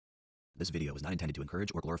This video is not intended to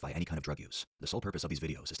encourage or glorify any kind of drug use. The sole purpose of these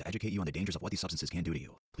videos is to educate you on the dangers of what these substances can do to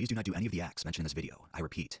you. Please do not do any of the acts mentioned in this video. I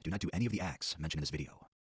repeat, do not do any of the acts mentioned in this video.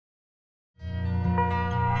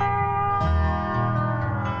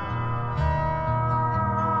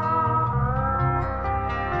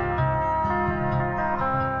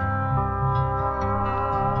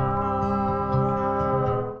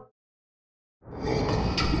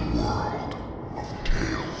 Welcome to the world of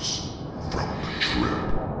Tales from the Trip.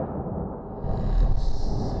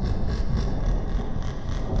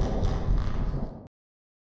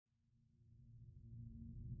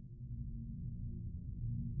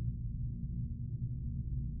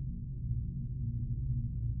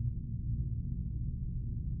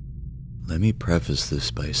 Let me preface this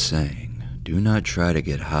by saying, do not try to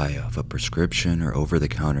get high off a prescription or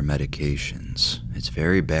over-the-counter medications. It's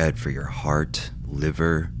very bad for your heart,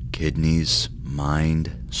 liver, kidneys,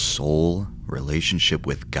 mind, soul, relationship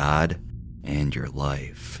with God, and your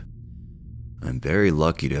life. I'm very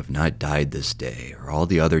lucky to have not died this day or all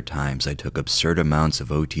the other times I took absurd amounts of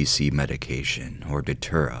OTC medication or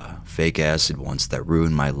Datura, fake acid ones that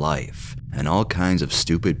ruined my life, and all kinds of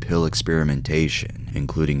stupid pill experimentation,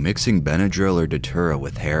 including mixing Benadryl or Datura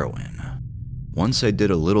with heroin. Once I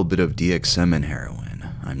did a little bit of DXM and heroin.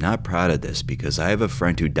 I'm not proud of this because I have a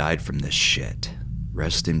friend who died from this shit.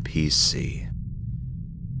 Rest in peace, C.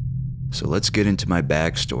 So let's get into my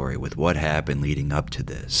backstory with what happened leading up to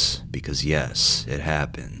this, because yes, it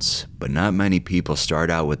happens, but not many people start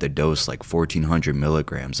out with a dose like 1400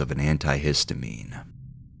 milligrams of an antihistamine.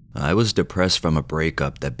 I was depressed from a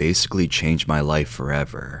breakup that basically changed my life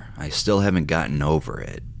forever. I still haven't gotten over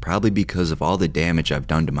it, probably because of all the damage I've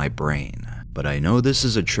done to my brain. But I know this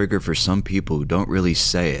is a trigger for some people who don't really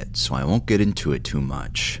say it, so I won't get into it too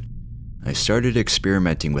much. I started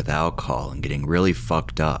experimenting with alcohol and getting really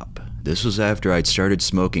fucked up. This was after I'd started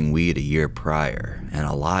smoking weed a year prior, and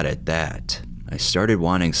a lot at that. I started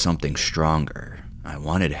wanting something stronger. I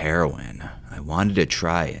wanted heroin. I wanted to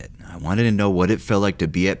try it. I wanted to know what it felt like to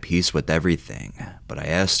be at peace with everything, but I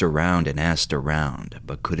asked around,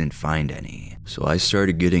 but couldn't find any. So I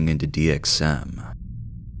started getting into DXM.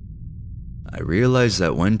 I realized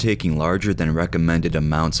that when taking larger than recommended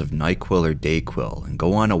amounts of NyQuil or Dayquil and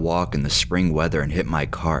go on a walk in the spring weather and hit my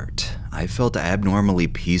cart, I felt abnormally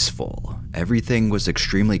peaceful. Everything was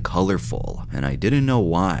extremely colorful, and I didn't know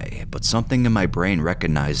why, but something in my brain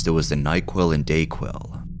recognized it was the NyQuil and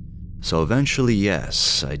Dayquil. So eventually,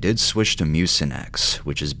 yes, I did switch to Mucinex,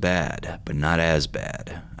 which is bad, but not as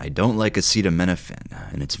bad. I don't like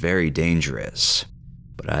acetaminophen, and it's very dangerous.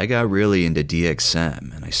 But I got really into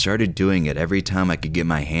DXM, and I started doing it every time I could get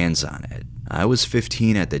my hands on it. I was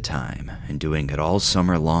 15 at the time, and doing it all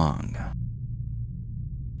summer long.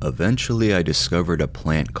 Eventually, I discovered a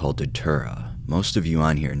plant called Datura. Most of you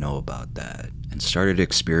on here know about that, and started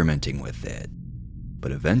experimenting with it.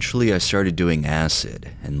 But eventually I started doing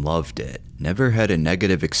acid, and loved it. Never had a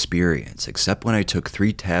negative experience, except when I took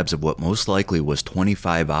 3 tabs of what most likely was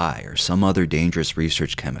 25I or some other dangerous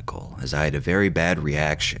research chemical, as I had a very bad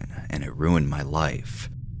reaction, and it ruined my life.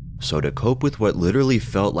 So to cope with what literally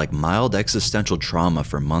felt like mild existential trauma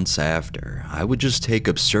for months after, I would just take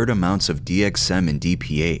absurd amounts of DXM and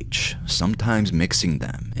DPH, sometimes mixing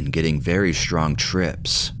them, and getting very strong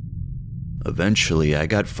trips. Eventually, I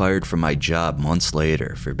got fired from my job months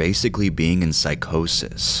later for basically being in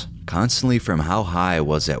psychosis. Constantly from how high I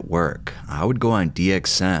was at work, I would go on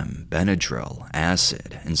DXM, Benadryl,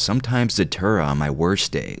 acid, and sometimes Datura on my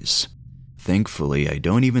worst days. Thankfully, I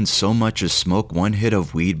don't even so much as smoke one hit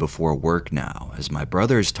of weed before work now, as my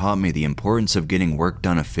brother has taught me the importance of getting work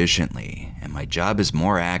done efficiently, and my job is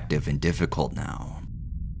more active and difficult now.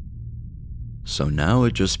 So now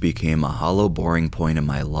it just became a hollow, boring point in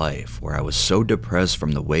my life where I was so depressed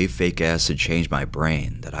from the way fake acid changed my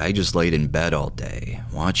brain that I just laid in bed all day,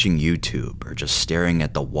 watching YouTube or just staring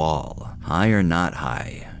at the wall, high or not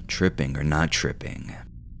high, tripping or not tripping.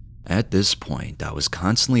 At this point, I was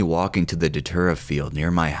constantly walking to the Datura field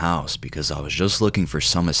near my house because I was just looking for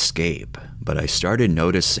some escape, but I started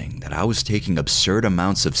noticing that I was taking absurd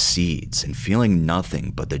amounts of seeds and feeling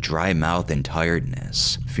nothing but the dry mouth and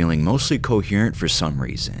tiredness, feeling mostly coherent for some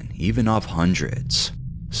reason, even off hundreds.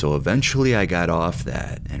 So eventually I got off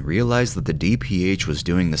that and realized that the DPH was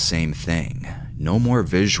doing the same thing. No more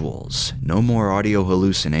visuals, no more audio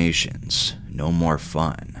hallucinations, no more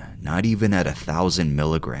fun. Not even at 1,000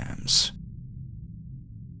 milligrams.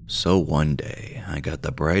 So one day, I got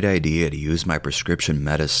the bright idea to use my prescription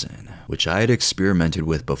medicine, which I had experimented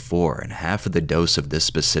with before in half of the dose of this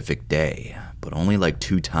specific day, but only like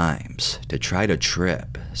 2 times, to try to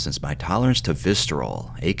trip, since my tolerance to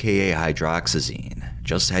Visceral, aka Hydroxyzine,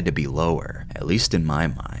 just had to be lower, at least in my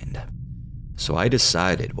mind. So I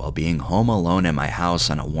decided, while being home alone at my house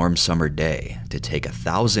on a warm summer day, to take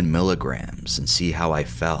 1,000 milligrams and see how I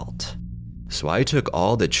felt. So I took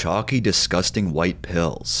all the chalky, disgusting white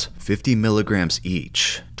pills, 50 milligrams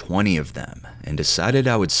each, 20 of them, and decided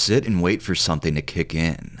I would sit and wait for something to kick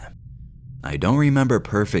in. I don't remember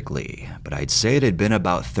perfectly, but I'd say it had been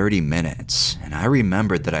about 30 minutes, and I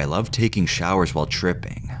remembered that I loved taking showers while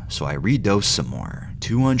tripping, so I redosed some more,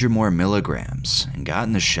 200 more milligrams, and got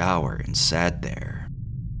in the shower and sat there.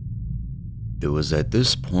 It was at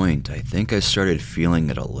this point I think I started feeling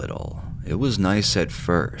it a little. It was nice at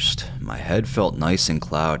first. My head felt nice and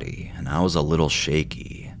cloudy, and I was a little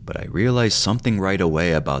shaky, but I realized something right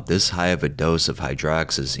away about this high of a dose of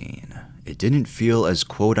hydroxyzine. It didn't feel as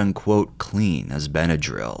quote-unquote clean as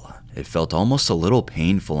Benadryl. It felt almost a little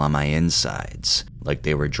painful on my insides, like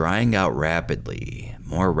they were drying out rapidly,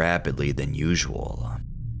 more rapidly than usual.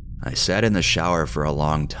 I sat in the shower for a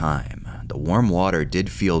long time. The warm water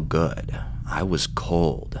did feel good. I was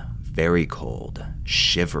cold, very cold,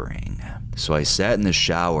 shivering. So I sat in the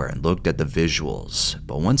shower and looked at the visuals,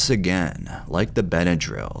 but once again, like the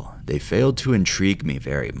Benadryl, they failed to intrigue me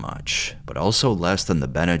very much, but also less than the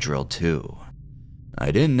Benadryl too.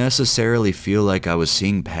 I didn't necessarily feel like I was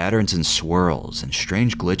seeing patterns and swirls and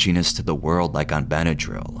strange glitchiness to the world like on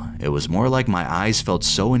Benadryl. It was more like my eyes felt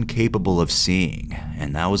so incapable of seeing,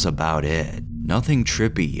 and that was about it. Nothing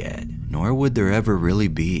trippy yet, nor would there ever really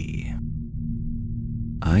be.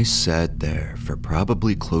 I sat there for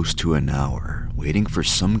probably close to an hour, waiting for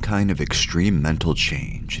some kind of extreme mental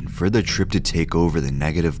change and for the trip to take over the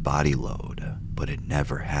negative body load, but it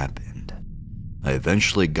never happened. I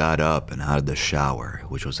eventually got up and out of the shower,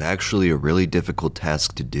 which was actually a really difficult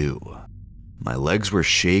task to do. My legs were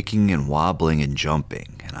shaking and wobbling and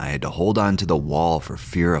jumping, and I had to hold on to the wall for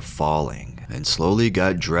fear of falling, and slowly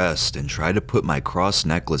got dressed and tried to put my cross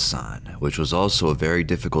necklace on, which was also a very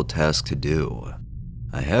difficult task to do.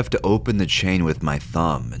 I have to open the chain with my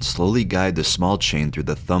thumb and slowly guide the small chain through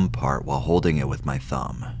the thumb part while holding it with my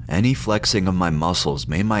thumb. Any flexing of my muscles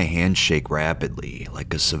made my hand shake rapidly,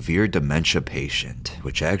 like a severe dementia patient,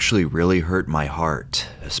 which actually really hurt my heart,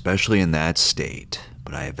 especially in that state,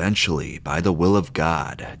 but I eventually, by the will of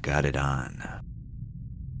God, got it on.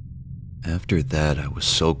 After that, I was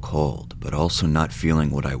so cold, but also not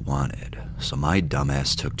feeling what I wanted, so my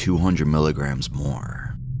dumbass took 200 milligrams more.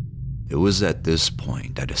 It was at this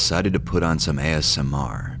point I decided to put on some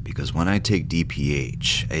ASMR, because when I take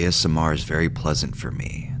DPH, ASMR is very pleasant for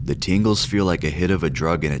me. The tingles feel like a hit of a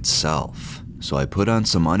drug in itself. So I put on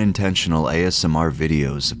some unintentional ASMR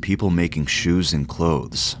videos of people making shoes and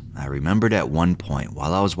clothes. I remembered at one point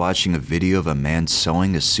while I was watching a video of a man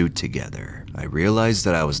sewing a suit together, I realized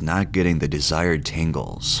that I was not getting the desired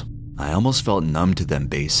tingles. I almost felt numb to them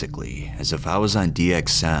basically, as if I was on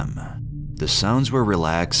DXM. The sounds were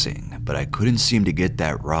relaxing, but I couldn't seem to get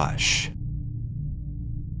that rush.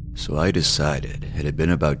 So I decided, it had been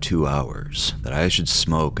about 2 hours, that I should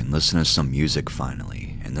smoke and listen to some music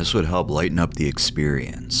finally, and this would help lighten up the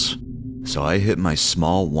experience. So I hit my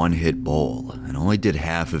small one-hit bowl, and only did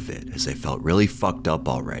half of it as I felt really fucked up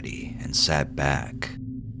already, and sat back.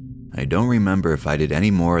 I don't remember if I did any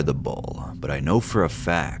more of the bowl, but I know for a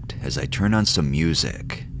fact, as I turned on some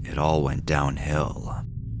music, it all went downhill.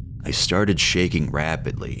 I started shaking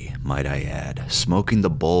rapidly, might I add. Smoking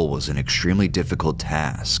the bowl was an extremely difficult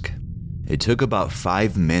task. It took about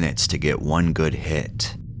 5 minutes to get one good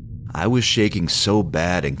hit. I was shaking so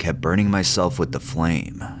bad and kept burning myself with the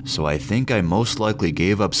flame, so I think I most likely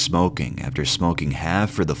gave up smoking after smoking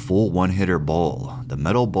half or the full one-hitter bowl. The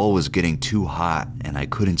metal bowl was getting too hot and I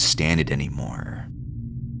couldn't stand it anymore.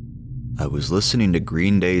 I was listening to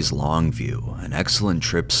Green Day's Longview, an excellent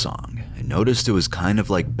trip song, and noticed it was kind of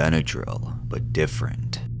like Benadryl, but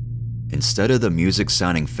different. Instead of the music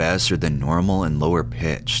sounding faster than normal and lower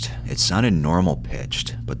pitched, it sounded normal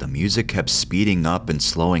pitched, but the music kept speeding up and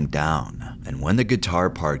slowing down. And when the guitar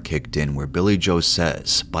part kicked in where Billy Joe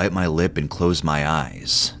says, "Bite my lip and close my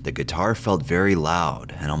eyes," the guitar felt very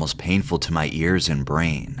loud and almost painful to my ears and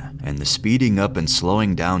brain. And the speeding up and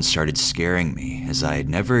slowing down started scaring me, as I had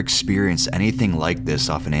never experienced anything like this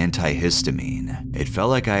off an antihistamine. It felt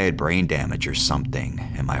like I had brain damage or something,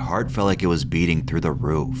 and my heart felt like it was beating through the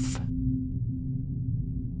roof.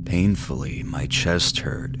 Painfully, my chest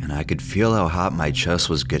hurt, and I could feel how hot my chest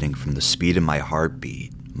was getting from the speed of my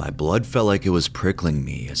heartbeat. My blood felt like it was prickling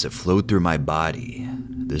me as it flowed through my body.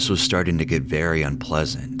 This was starting to get very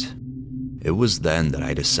unpleasant. It was then that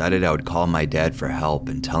I decided I would call my dad for help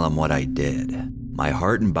and tell him what I did. My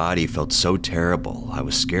heart and body felt so terrible, I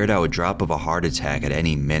was scared I would drop of a heart attack at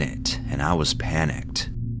any minute, and and I was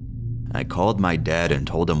panicked. I called my dad and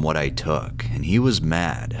told him what I took, and he was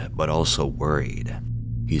mad, but also worried.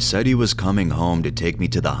 He said he was coming home to take me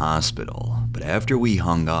to the hospital, but after we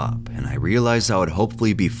hung up and I realized I would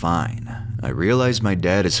hopefully be fine, I realized my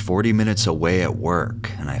dad is 40 minutes away at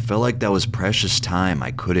work, and I felt like that was precious time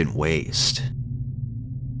I couldn't waste.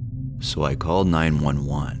 So I called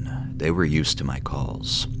 911. They were used to my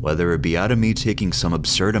calls, whether it be out of me taking some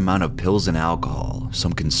absurd amount of pills and alcohol,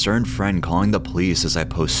 some concerned friend calling the police as I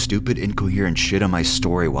post stupid incoherent shit on my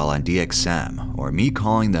story while on DXM, or me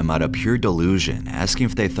calling them out of pure delusion asking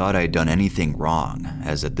if they thought I had done anything wrong,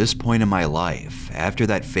 as at this point in my life, after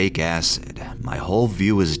that fake acid, my whole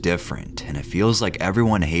view is different and it feels like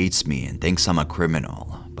everyone hates me and thinks I'm a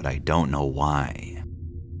criminal, but I don't know why.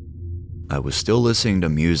 I was still listening to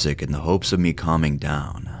music in the hopes of me calming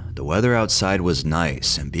down. The weather outside was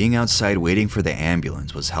nice, and being outside waiting for the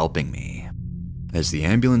ambulance was helping me. As the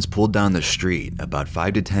ambulance pulled down the street, about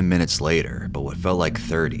 5 to 10 minutes later, but what felt like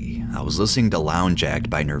 30, I was listening to Lounge Act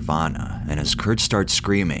by Nirvana, and as Kurt starts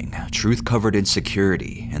screaming, "Truth covered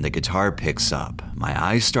insecurity," and the guitar picks up, my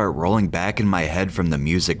eyes start rolling back in my head from the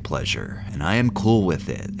music pleasure, and I am cool with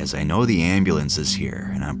it, as I know the ambulance is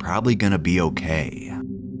here, and I'm probably gonna be okay.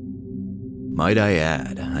 Might I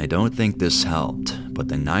add, I don't think this helped, but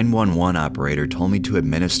the 911 operator told me to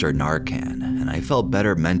administer Narcan, and I felt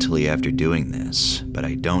better mentally after doing this, but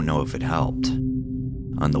I don't know if it helped.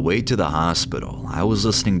 On the way to the hospital, I was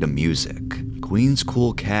listening to music. Queen's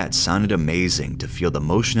Cool Cat sounded amazing to feel the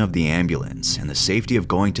motion of the ambulance and the safety of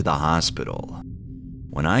going to the hospital.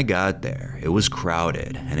 When I got there, it was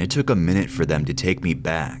crowded, and it took a minute for them to take me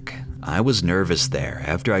back. I was nervous there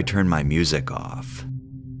after I turned my music off.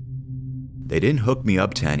 They didn't hook me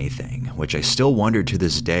up to anything, which I still wonder to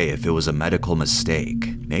this day if it was a medical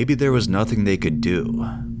mistake. Maybe there was nothing they could do,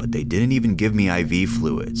 but they didn't even give me IV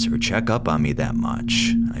fluids or check up on me that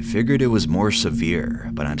much. I figured it was more severe,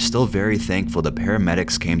 but I'm still very thankful the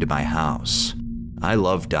paramedics came to my house. I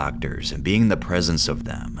love doctors and being in the presence of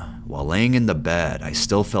them. While laying in the bed, I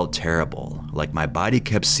still felt terrible, like my body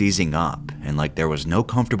kept seizing up and like there was no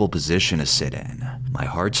comfortable position to sit in. My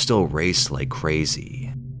heart still raced like crazy.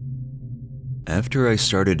 After I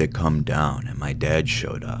started to come down and my dad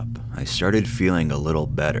showed up, I started feeling a little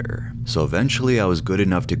better, so eventually I was good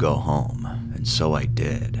enough to go home, and so I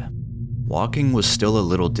did. Walking was still a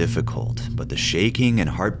little difficult, but the shaking and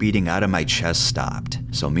heart beating out of my chest stopped,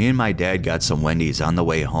 so me and my dad got some Wendy's on the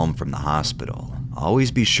way home from the hospital.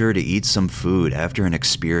 Always be sure to eat some food after an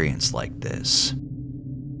experience like this.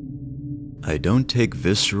 I don't take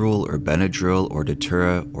Visceral or Benadryl or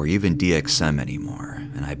Datura or even DXM anymore,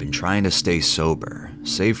 and I've been trying to stay sober,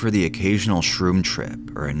 save for the occasional shroom trip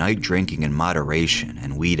or a night drinking in moderation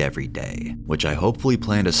and weed every day, which I hopefully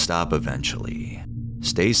plan to stop eventually.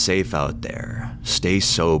 Stay safe out there, stay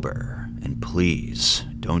sober, and please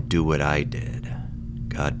don't do what I did.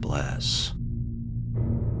 God bless.